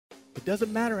It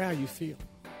doesn't matter how you feel.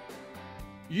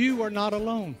 You are not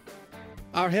alone.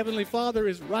 Our Heavenly Father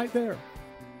is right there,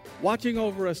 watching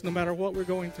over us no matter what we're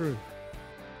going through.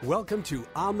 Welcome to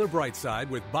On the Bright Side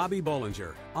with Bobby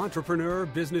Bollinger, entrepreneur,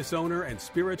 business owner, and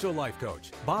spiritual life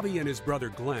coach. Bobby and his brother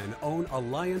Glenn own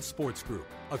Alliance Sports Group,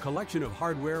 a collection of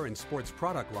hardware and sports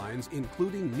product lines,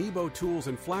 including Nebo tools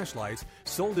and flashlights,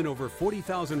 sold in over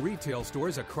 40,000 retail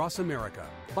stores across America.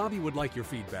 Bobby would like your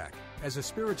feedback. As a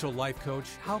spiritual life coach,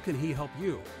 how can he help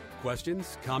you?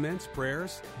 Questions, comments,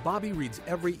 prayers? Bobby reads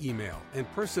every email and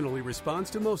personally responds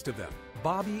to most of them.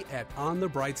 Bobby at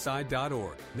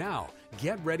onthebrightside.org. Now,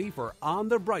 get ready for On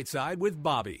the Bright Side with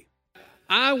Bobby.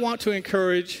 I want to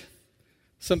encourage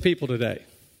some people today.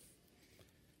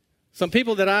 Some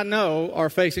people that I know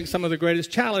are facing some of the greatest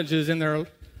challenges in their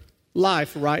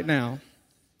life right now.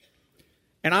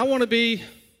 And I want to be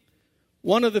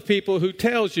one of the people who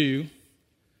tells you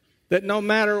that no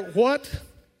matter what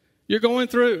you're going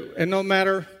through, and no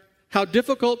matter how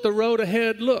difficult the road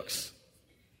ahead looks,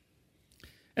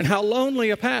 and how lonely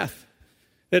a path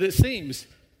that it seems,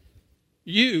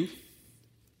 you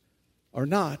are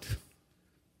not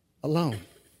alone.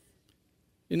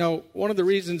 You know, one of the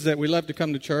reasons that we love to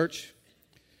come to church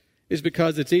is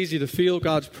because it's easy to feel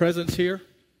God's presence here.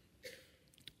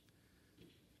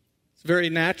 It's a very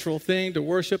natural thing to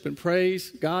worship and praise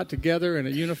God together in a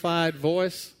unified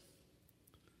voice.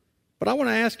 But I want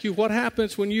to ask you, what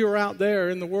happens when you're out there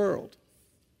in the world,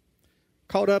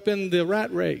 caught up in the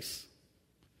rat race,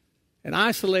 and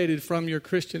isolated from your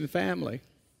Christian family?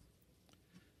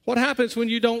 What happens when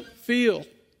you don't feel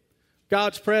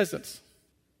God's presence?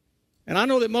 And I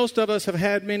know that most of us have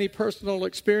had many personal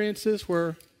experiences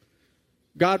where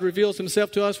God reveals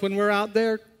himself to us when we're out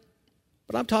there,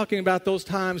 but I'm talking about those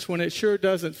times when it sure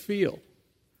doesn't feel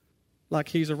like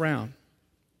he's around.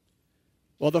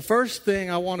 Well, the first thing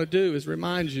I want to do is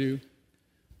remind you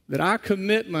that our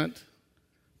commitment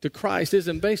to Christ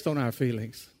isn't based on our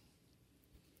feelings.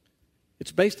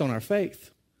 It's based on our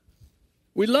faith.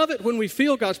 We love it when we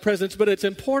feel God's presence, but it's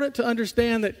important to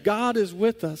understand that God is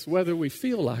with us whether we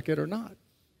feel like it or not.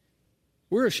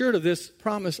 We're assured of this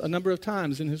promise a number of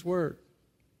times in his word.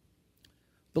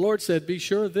 The Lord said, "Be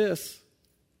sure of this,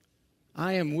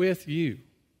 I am with you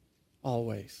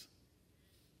always."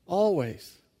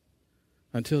 Always.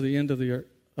 Until the end of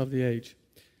the age.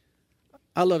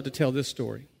 I love to tell this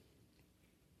story.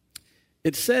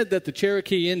 It's said that the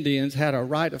Cherokee Indians had a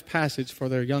rite of passage for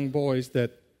their young boys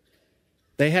that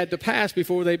they had to pass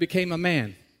before they became a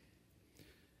man.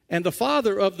 And the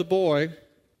father of the boy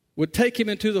would take him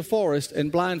into the forest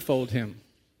and blindfold him,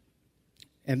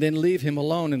 and then leave him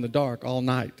alone in the dark all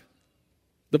night.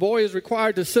 The boy is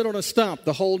required to sit on a stump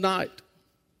the whole night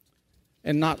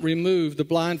and not remove the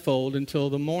blindfold until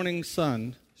the morning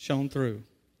sun shone through.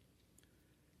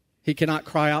 He cannot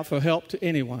cry out for help to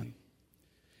anyone.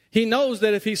 He knows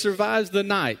that if he survives the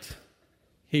night,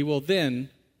 he will then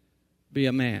be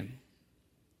a man.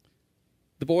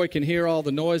 The boy can hear all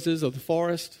the noises of the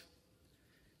forest.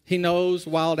 He knows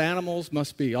wild animals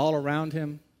must be all around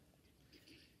him.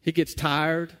 He gets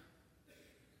tired.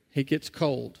 He gets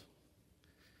cold.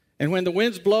 And when the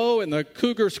winds blow and the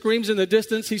cougar screams in the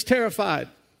distance, he's terrified.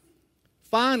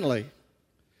 Finally,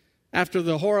 after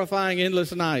the horrifying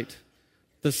endless night,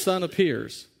 the sun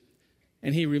appears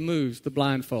and he removes the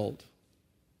blindfold.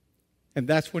 And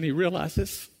that's when he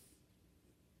realizes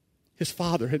his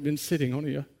father had been sitting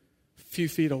only a few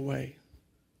feet away.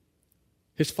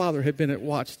 His father had been at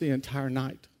watch the entire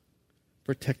night,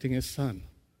 protecting his son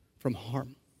from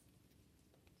harm.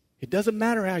 It doesn't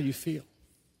matter how you feel.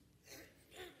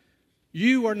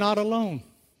 You are not alone.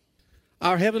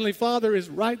 Our Heavenly Father is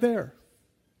right there,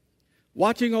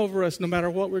 watching over us no matter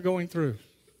what we're going through.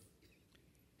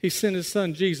 He sent his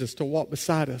son Jesus to walk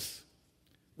beside us,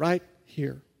 right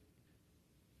here.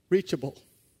 Reachable,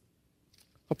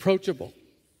 approachable,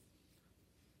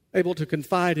 able to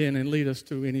confide in and lead us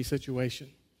through any situation.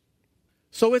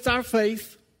 So it's our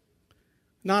faith,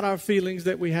 not our feelings,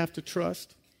 that we have to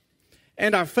trust.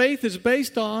 And our faith is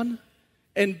based on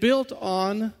and built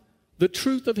on the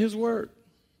truth of his word,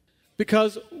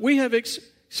 because we have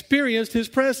experienced his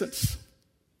presence.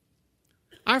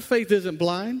 Our faith isn't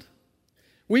blind.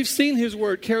 We've seen his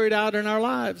word carried out in our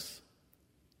lives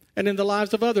and in the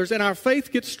lives of others. And our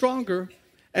faith gets stronger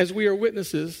as we are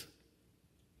witnesses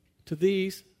to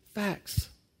these facts.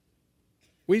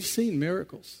 We've seen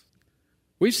miracles.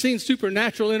 We've seen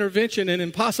supernatural intervention in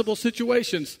impossible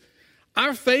situations.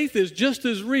 Our faith is just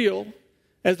as real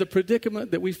as the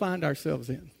predicament that we find ourselves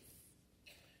in.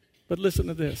 But listen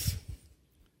to this.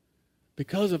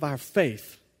 Because of our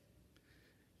faith,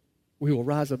 we will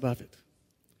rise above it.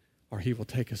 or he will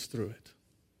take us through it.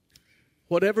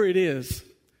 Whatever it is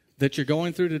that you're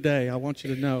going through today, I want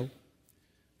you to know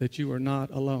that you are not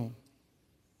alone.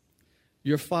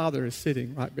 Your Father is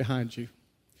sitting right behind you.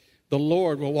 The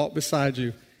Lord will walk beside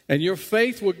you. And your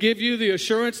faith will give you the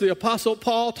assurance the Apostle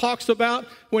Paul talks about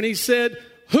when he said,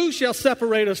 "Who shall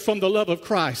separate us from the love of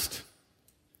Christ?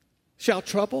 Shall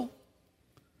trouble,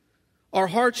 or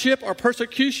hardship, or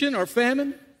persecution, or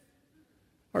famine,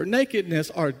 or nakedness,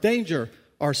 or danger,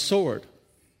 or sword?"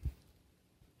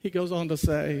 He goes on to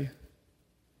say,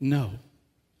 "No.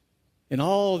 In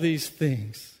all these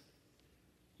things,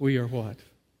 we are what?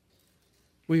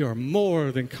 We are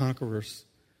more than conquerors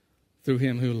through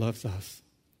him who loves us."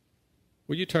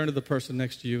 Will you turn to the person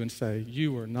next to you and say,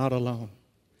 "You are not alone,"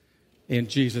 in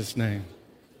Jesus' name.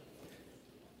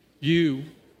 You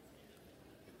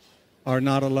are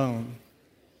not alone.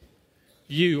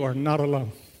 You are not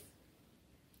alone.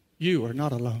 You are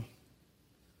not alone.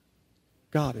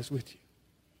 God is with you.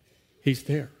 He's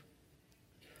there.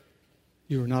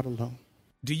 You are not alone.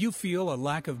 Do you feel a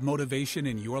lack of motivation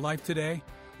in your life today?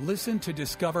 Listen to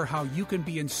discover how you can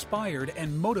be inspired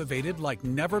and motivated like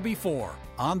never before.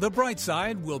 On the Bright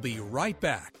Side, we'll be right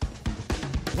back.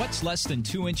 What's less than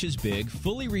 2 inches big,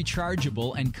 fully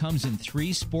rechargeable, and comes in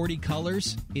 3 sporty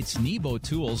colors? It's Nebo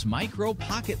Tools Micro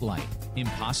Pocket Light.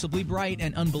 Impossibly bright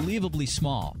and unbelievably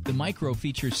small, the Micro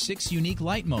features 6 unique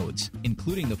light modes,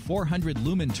 including the 400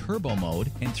 lumen turbo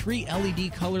mode and 3 LED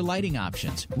color lighting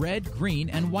options, red, green,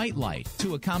 and white light,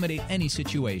 to accommodate any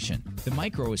situation. The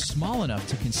Micro is small enough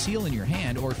to conceal in your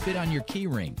hand or fit on your key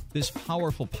ring. This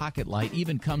powerful pocket light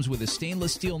even comes with a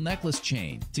stainless steel necklace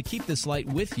chain to keep this light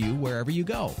with you wherever you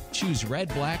go. Choose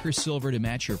red, black, or silver to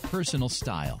match your personal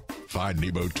style. Find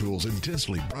Nebo Tools'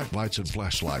 intensely bright lights and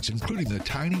flashlights, including the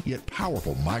tiny yet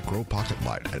powerful Micro Pocket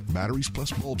Light, at Batteries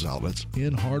Plus Bulbs outlets,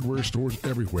 in hardware stores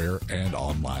everywhere, and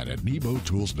online at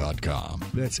nebotools.com.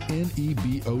 That's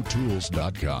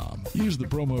NEBOTools.com. Use the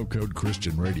promo code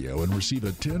Christian Radio and receive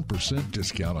a 10%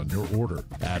 discount on your order.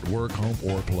 At work, home,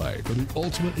 or play. For the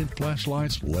ultimate in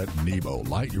flashlights, let Nebo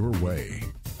light your way.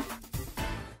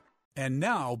 And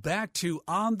now back to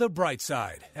On the Bright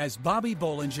Side, as Bobby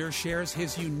Bollinger shares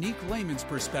his unique layman's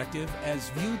perspective as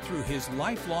viewed through his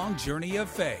lifelong journey of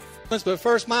faith. But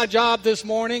first, my job this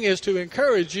morning is to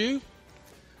encourage you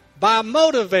by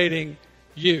motivating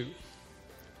you.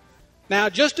 Now,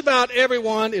 just about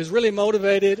everyone is really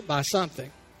motivated by something.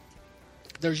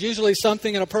 There's usually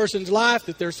something in a person's life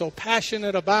that they're so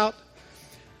passionate about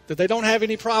that they don't have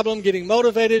any problem getting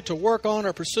motivated to work on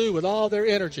or pursue with all their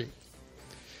energy.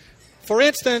 For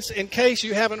instance, in case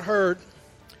you haven't heard,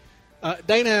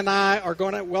 Dana and I are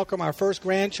going to welcome our first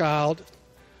grandchild,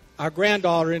 our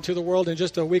granddaughter, into the world in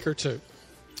just a week or two.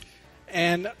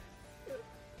 And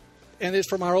it's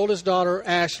from our oldest daughter,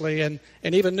 Ashley. And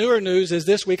even newer news is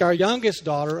this week our youngest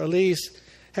daughter, Elise,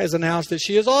 has announced that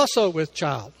she is also with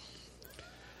child.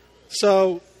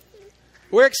 So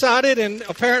we're excited, and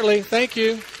apparently, thank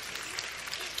you.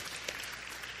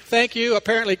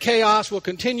 Apparently chaos will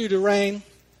continue to reign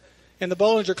in the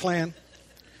Bollinger clan.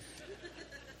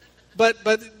 But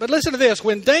listen to this.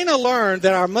 When Dana learned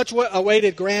that our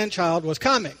much-awaited grandchild was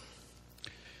coming,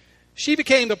 she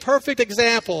became the perfect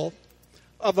example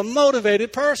of a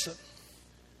motivated person.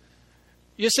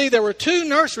 You see, there were 2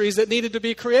 nurseries that needed to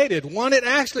be created, one at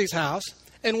Ashley's house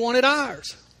and one at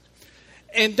ours.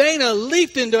 And Dana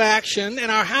leaped into action,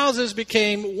 and our houses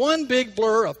became one big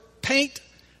blur of paint,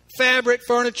 fabric,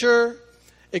 furniture,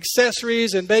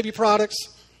 accessories, and baby products.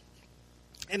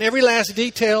 And every last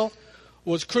detail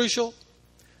was crucial,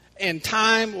 and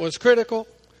time was critical,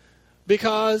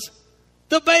 because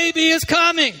the baby is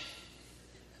coming.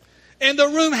 And the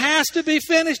room has to be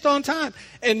finished on time.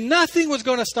 And nothing was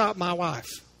going to stop my wife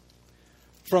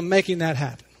from making that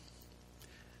happen.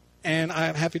 And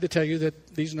I'm happy to tell you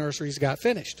that these nurseries got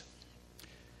finished.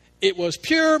 It was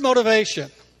pure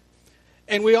motivation.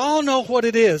 And we all know what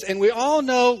it is. And we all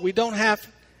know we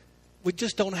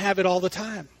just don't have it all the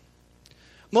time.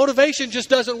 Motivation just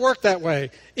doesn't work that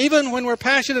way. Even when we're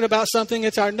passionate about something,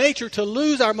 it's our nature to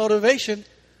lose our motivation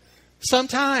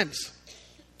sometimes.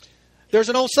 There's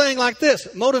an old saying like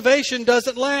this: motivation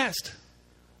doesn't last,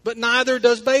 but neither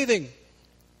does bathing.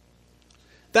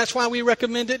 That's why we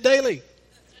recommend it daily.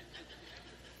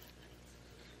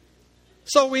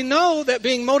 So we know that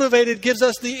being motivated gives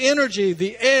us the energy,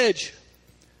 the edge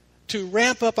to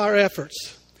ramp up our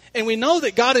efforts. And we know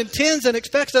that God intends and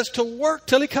expects us to work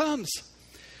till He comes.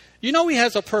 You know He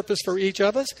has a purpose for each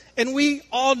of us, and we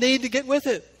all need to get with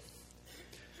it.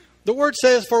 The Word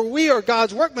says, "For we are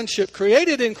God's workmanship,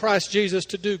 created in Christ Jesus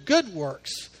to do good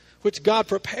works, which God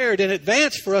prepared in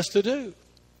advance for us to do."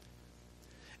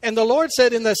 And the Lord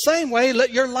said, in the same way,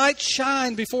 let your light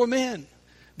shine before men,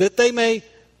 that they may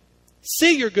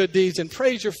see your good deeds and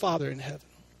praise your Father in heaven.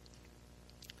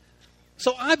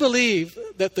 So I believe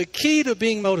that the key to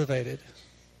being motivated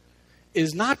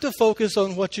is not to focus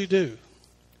on what you do,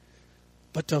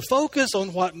 but to focus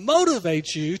on what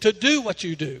motivates you to do what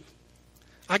you do.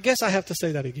 I guess I have to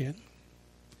say that again.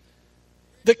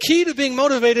 The key to being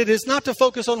motivated is not to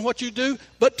focus on what you do,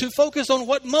 but to focus on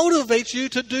what motivates you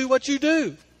to do what you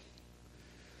do.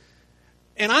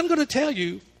 And I'm going to tell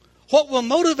you, what will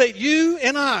motivate you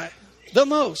and I the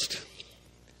most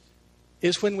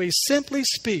is when we simply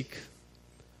speak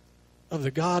of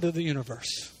the God of the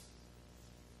universe.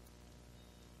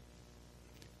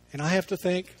 And I have to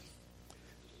thank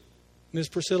Ms.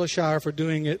 Priscilla Shire for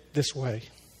doing it this way.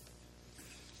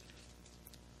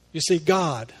 You see,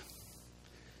 God,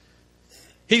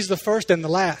 He's the first and the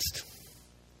last,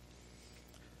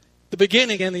 the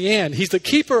beginning and the end. He's the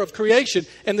keeper of creation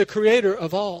and the creator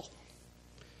of all.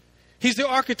 He's the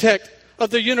architect of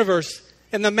the universe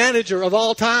and the manager of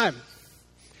all time.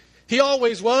 He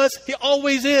always was, He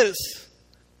always is,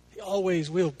 He always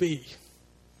will be.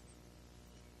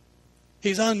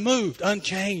 He's unmoved,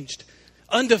 unchanged,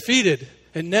 undefeated,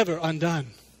 and never undone.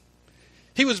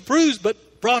 He was bruised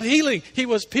but brought healing. He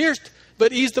was pierced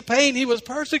but eased the pain. He was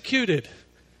persecuted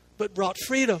but brought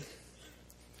freedom.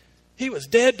 He was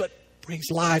dead but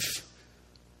brings life.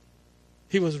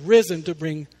 He was risen to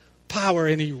bring power,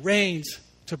 and He reigns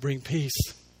to bring peace.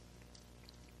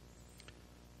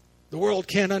 The world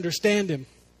can't understand Him.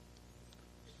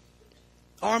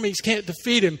 Armies can't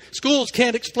defeat Him. Schools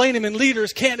can't explain Him, and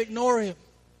leaders can't ignore Him.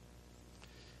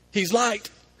 He's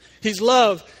light. He's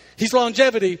love. He's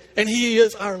longevity. And He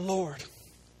is our Lord.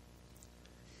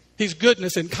 He's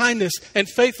goodness and kindness and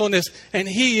faithfulness. And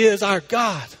He is our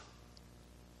God.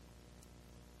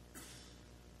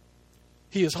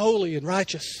 He is holy and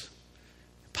righteous,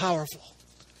 powerful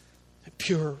and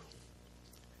pure.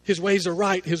 His ways are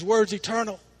right. His words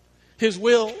eternal. His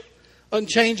will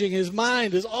unchanging. His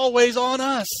mind is always on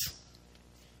us.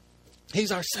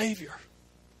 He's our Savior,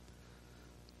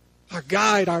 our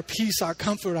guide, our peace, our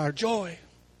comfort, our joy.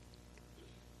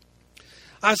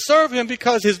 I serve Him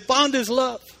because His bond is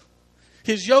love.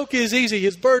 His yoke is easy.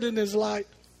 His burden is light.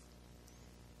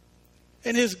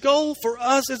 And His goal for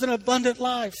us is an abundant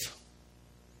life.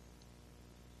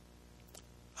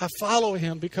 I follow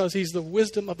Him because He's the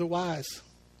wisdom of the wise,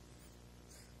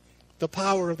 the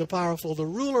power of the powerful, the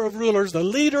ruler of rulers, the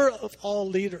leader of all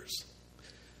leaders.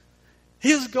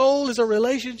 His goal is a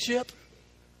relationship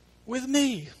with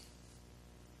me.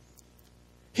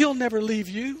 He'll never leave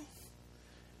you.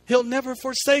 He'll never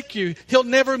forsake you. He'll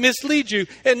never mislead you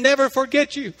and never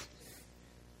forget you.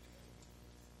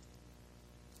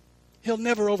 He'll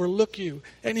never overlook you,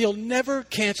 and He'll never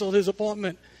cancel His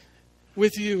appointment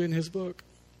with you in His book.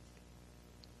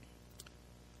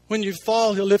 When you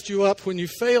fall, He'll lift you up. When you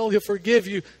fail, He'll forgive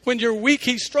you. When you're weak,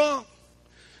 He's strong.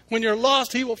 When you're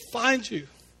lost, He will find you.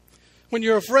 When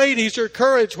you're afraid, He's your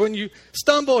courage. When you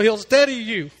stumble, He'll steady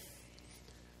you.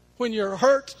 When you're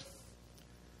hurt,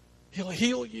 He'll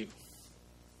heal you.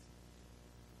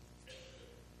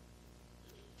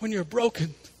 When you're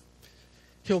broken,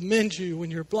 He'll mend you.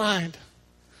 When you're blind,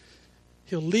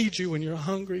 He'll lead you. When you're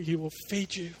hungry, He will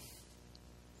feed you.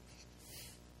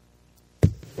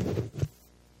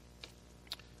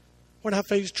 When I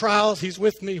face trials, He's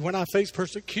with me. When I face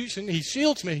persecution, He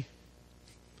shields me.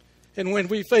 And when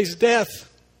we face death,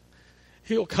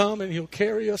 He'll come and He'll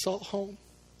carry us all home.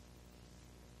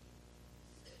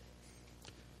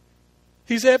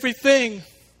 He's everything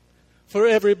for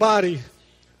everybody,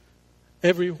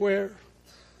 everywhere,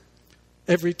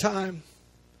 every time,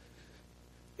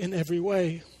 in every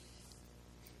way.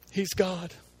 He's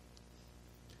God.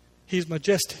 He's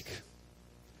majestic.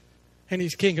 And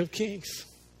He's King of kings.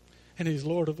 And He's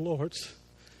Lord of lords.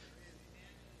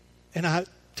 And I'm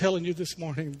telling you this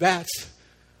morning, that's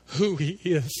who He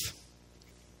is.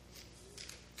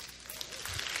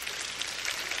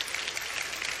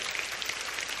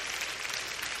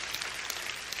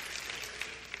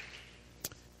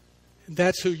 And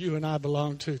that's who you and I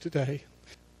belong to today.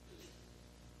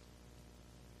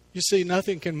 You see,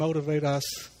 nothing can motivate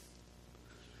us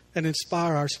and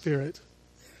inspire our spirit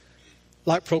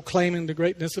like proclaiming the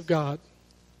greatness of God.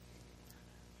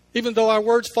 Even though our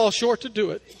words fall short to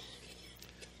do it,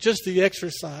 just the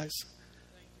exercise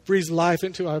breathes life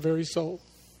into our very soul.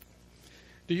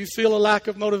 Do you feel a lack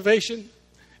of motivation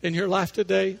in your life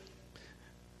today?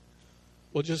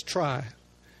 Well, just try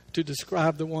to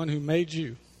describe the one who made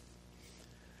you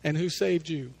and who saved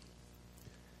you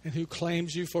and who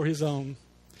claims you for His own.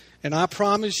 And I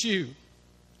promise you,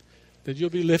 that you'll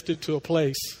be lifted to a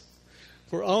place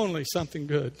where only something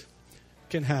good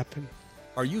can happen.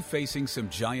 Are you facing some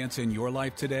giants in your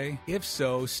life today? If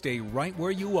so, stay right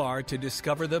where you are to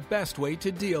discover the best way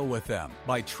to deal with them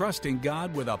by trusting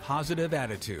God with a positive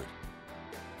attitude.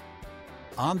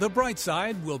 On the Bright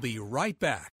Side, we'll be right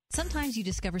back. Sometimes you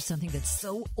discover something that's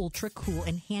so ultra cool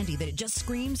and handy that it just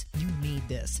screams, you need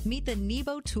this. Meet the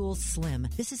Nebo Tools Slim.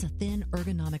 This is a thin,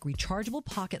 ergonomic, rechargeable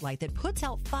pocket light that puts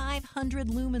out 500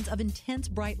 lumens of intense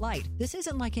bright light. This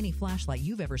isn't like any flashlight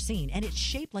you've ever seen, and it's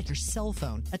shaped like your cell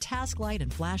phone. A task light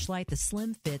and flashlight, the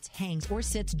Slim fits, hangs, or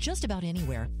sits just about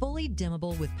anywhere. Fully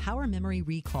dimmable with power memory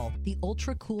recall. The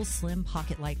ultra cool Slim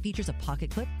pocket light features a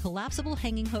pocket clip, collapsible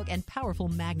hanging hook, and powerful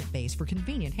magnet base for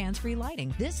convenient hands-free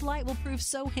lighting. This light will prove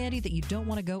so handy that you don't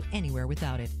want to go anywhere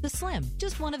without it. The Slim,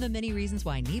 just one of the many reasons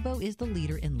why Nebo is the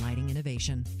leader in lighting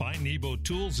innovation. Find Nebo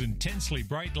Tools' intensely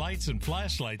bright lights and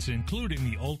flashlights, including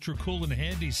the ultra cool and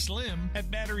handy Slim, at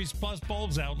Batteries Plus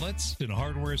Bulbs outlets, in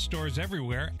hardware stores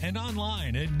everywhere, and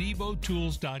online at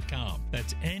nebotools.com.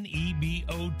 That's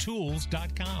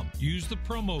NEBOtools.com. Use the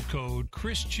promo code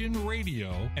Christian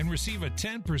Radio and receive a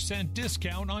 10%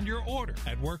 discount on your order.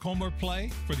 At work, home, or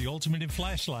play, for the ultimate in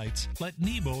flashlights, let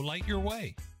Nebo light your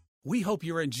way. We hope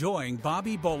you're enjoying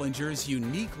Bobby Bollinger's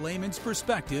unique layman's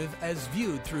perspective as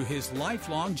viewed through his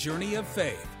lifelong journey of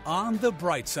faith. On the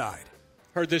Bright Side.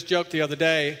 Heard this joke the other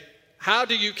day. How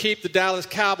do you keep the Dallas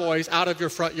Cowboys out of your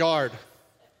front yard?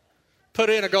 Put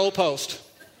in a goalpost.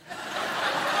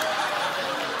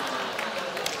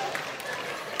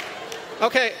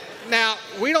 Okay, now,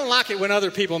 we don't like it when other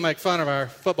people make fun of our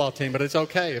football team, but it's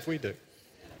okay if we do.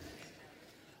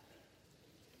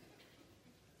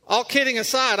 All kidding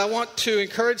aside, I want to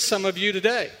encourage some of you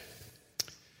today.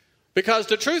 Because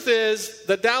the truth is,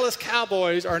 the Dallas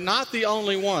Cowboys are not the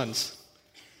only ones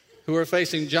who are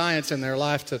facing giants in their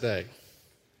life today.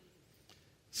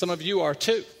 Some of you are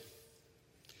too.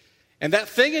 And that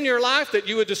thing in your life that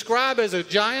you would describe as a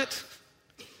giant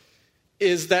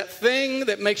is that thing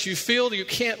that makes you feel you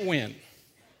can't win,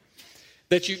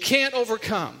 that you can't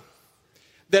overcome,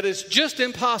 that is just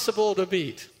impossible to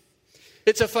beat.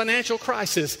 It's a financial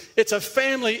crisis. It's a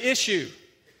family issue.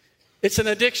 It's an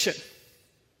addiction.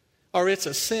 Or it's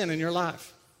a sin in your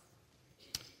life.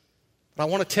 But I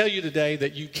want to tell you today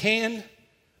that you can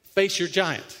face your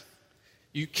giant.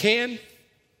 You can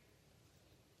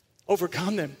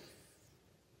overcome them.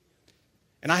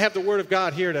 And I have the Word of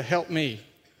God here to help me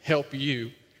help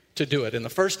you to do it. And the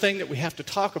first thing that we have to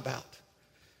talk about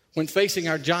when facing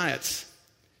our giants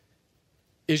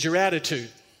is your attitude.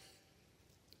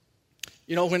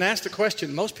 You know, when asked the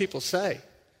question, most people say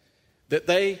that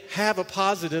they have a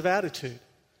positive attitude.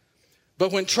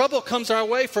 But when trouble comes our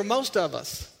way, for most of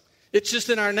us, it's just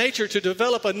in our nature to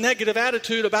develop a negative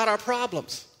attitude about our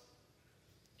problems.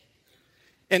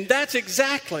 And that's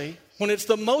exactly when it's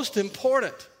the most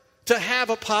important to have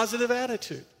a positive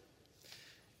attitude.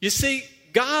 You see,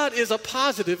 God is a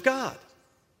positive God.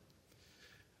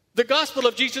 The gospel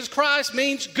of Jesus Christ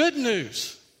means good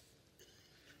news.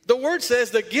 The word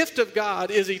says the gift of God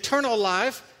is eternal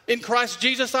life in Christ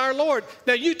Jesus our Lord.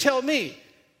 Now you tell me,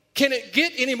 can it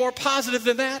get any more positive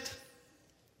than that?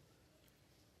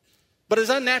 But as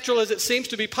unnatural as it seems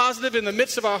to be positive in the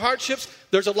midst of our hardships,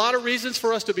 there's a lot of reasons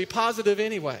for us to be positive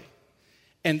anyway.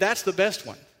 And that's the best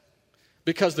one.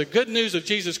 Because the good news of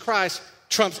Jesus Christ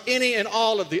trumps any and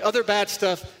all of the other bad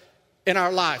stuff in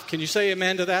our life. Can you say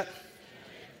amen to that?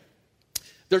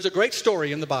 There's a great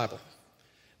story in the Bible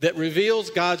that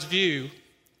reveals God's view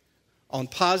on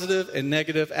positive and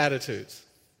negative attitudes.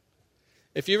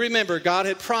 If you remember, God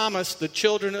had promised the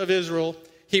children of Israel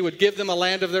He would give them a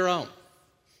land of their own.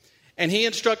 And He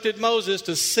instructed Moses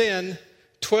to send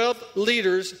 12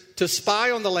 leaders to spy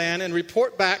on the land and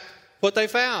report back what they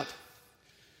found.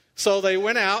 So they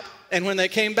went out, and when they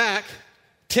came back,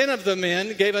 10 of the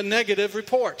men gave a negative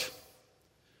report.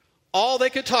 All they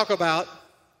could talk about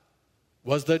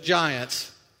was the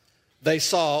giants they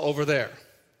saw over there.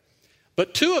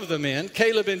 But 2 of the men,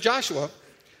 Caleb and Joshua,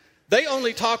 they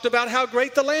only talked about how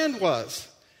great the land was.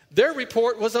 Their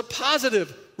report was a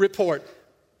positive report.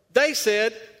 They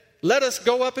said, let us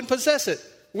go up and possess it.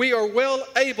 We are well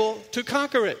able to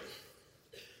conquer it.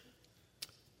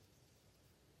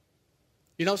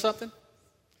 You know something?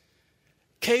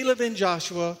 Caleb and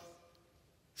Joshua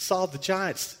saw the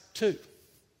giants too.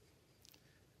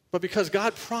 But because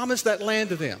God promised that land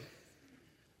to them,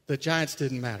 the giants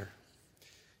didn't matter.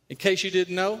 In case you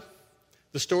didn't know,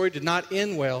 the story did not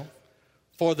end well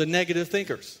for the negative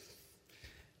thinkers.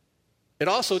 It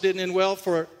also didn't end well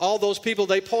for all those people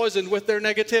they poisoned with their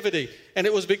negativity. And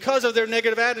it was because of their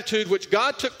negative attitude, which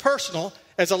God took personal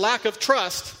as a lack of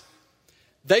trust,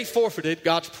 They forfeited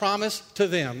God's promise to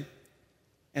them,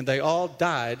 and they all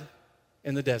died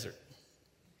in the desert.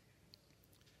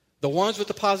 The ones with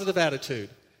the positive attitude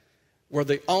were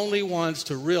the only ones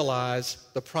to realize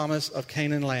the promise of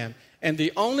Canaan land. And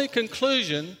the only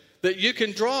conclusion that you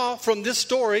can draw from this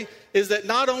story is that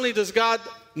not only does God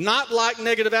not like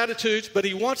negative attitudes, but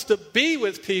he wants to be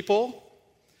with people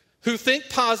who think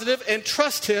positive and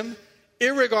trust him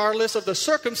irregardless of the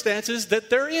circumstances that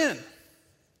they're in.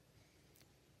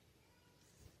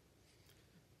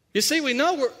 You see, we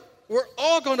know we're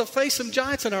all going to face some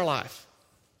giants in our life.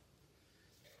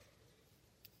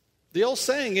 The old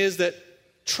saying is that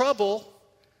trouble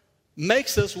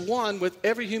makes us one with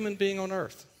every human being on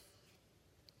earth.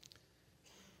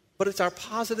 But it's our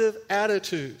positive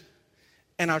attitude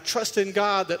and our trust in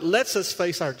God that lets us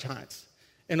face our giants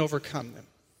and overcome them.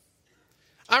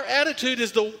 Our attitude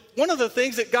is one of the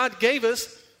things that God gave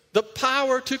us the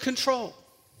power to control.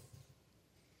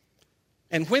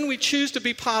 And when we choose to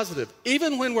be positive,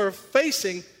 even when we're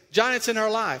facing giants in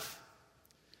our life,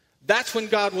 that's when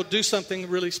God will do something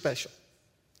really special.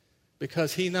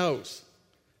 Because he knows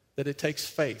that it takes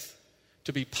faith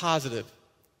to be positive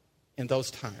in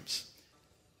those times.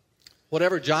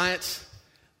 Whatever giants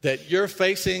that you're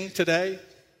facing today,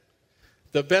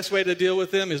 the best way to deal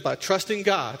with them is by trusting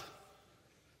God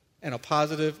and a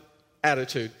positive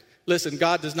attitude. Listen,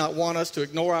 God does not want us to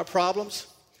ignore our problems.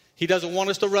 He doesn't want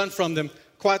us to run from them.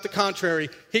 Quite the contrary.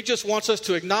 He just wants us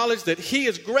to acknowledge that he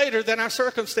is greater than our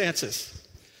circumstances.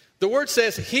 The word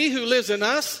says, he who lives in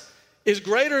us is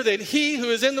greater than he who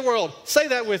is in the world. Say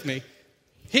that with me.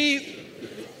 He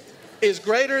is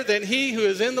greater than he who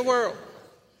is in the world.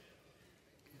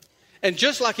 And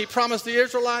just like he promised the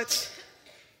Israelites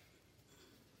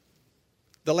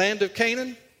the land of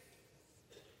Canaan,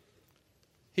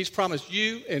 he's promised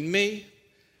you and me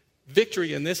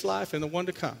victory in this life and the one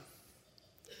to come.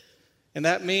 And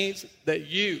that means that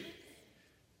you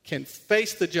can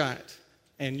face the giant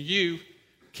and you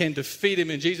can defeat him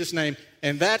in Jesus' name.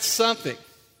 And that's something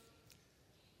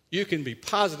you can be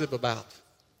positive about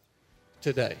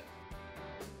today.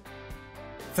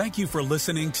 Thank you for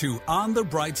listening to On the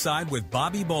Bright Side with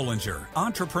Bobby Bollinger,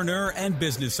 entrepreneur and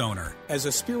business owner. As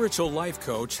a spiritual life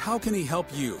coach, how can he help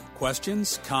you?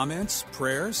 Questions, comments,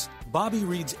 prayers? Bobby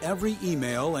reads every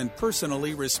email and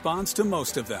personally responds to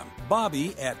most of them.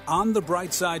 Bobby at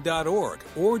onthebrightside.org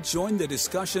or join the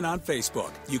discussion on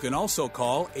Facebook. You can also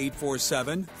call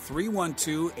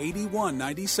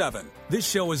 847-312-8197. This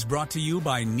show is brought to you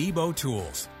by Nebo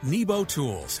Tools. Nebo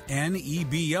Tools,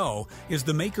 N-E-B-O, is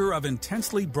the maker of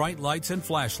intensely bright lights and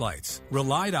flashlights.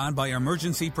 Relied on by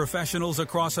emergency professionals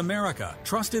across America.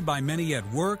 Trusted by many at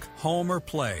work, home, or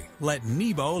play. Let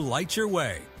Nebo light your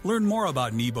way. Learn more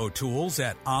about Nebo Tools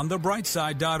at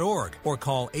onthebrightside.org or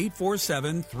call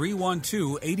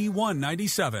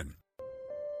 847-312-8197.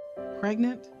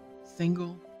 Pregnant,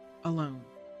 single, alone.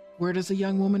 Where does a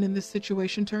young woman in this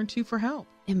situation turn to for help?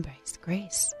 Embrace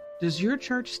Grace. Does your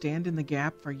church stand in the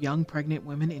gap for young pregnant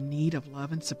women in need of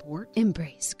love and support?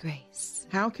 Embrace Grace.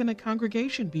 How can a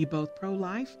congregation be both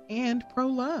pro-life and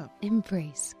pro-love?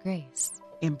 Embrace Grace.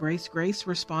 Embrace Grace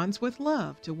responds with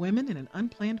love to women in an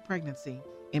unplanned pregnancy.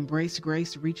 Embrace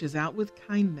Grace reaches out with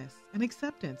kindness and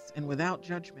acceptance and without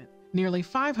judgment. Nearly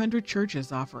 500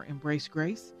 churches offer Embrace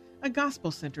Grace, a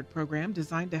gospel-centered program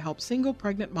designed to help single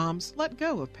pregnant moms let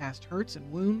go of past hurts and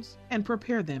wounds and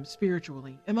prepare them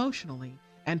spiritually, emotionally,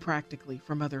 and practically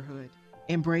for motherhood.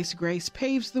 Embrace Grace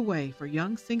paves the way for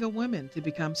young single women to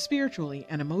become spiritually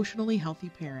and emotionally healthy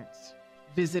parents.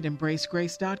 Visit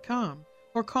embracegrace.com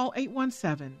or call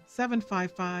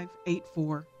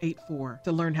 817-755-8484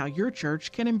 to learn how your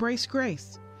church can embrace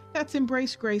grace. That's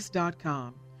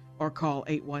embracegrace.com or call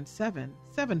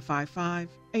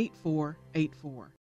 817-755-8484.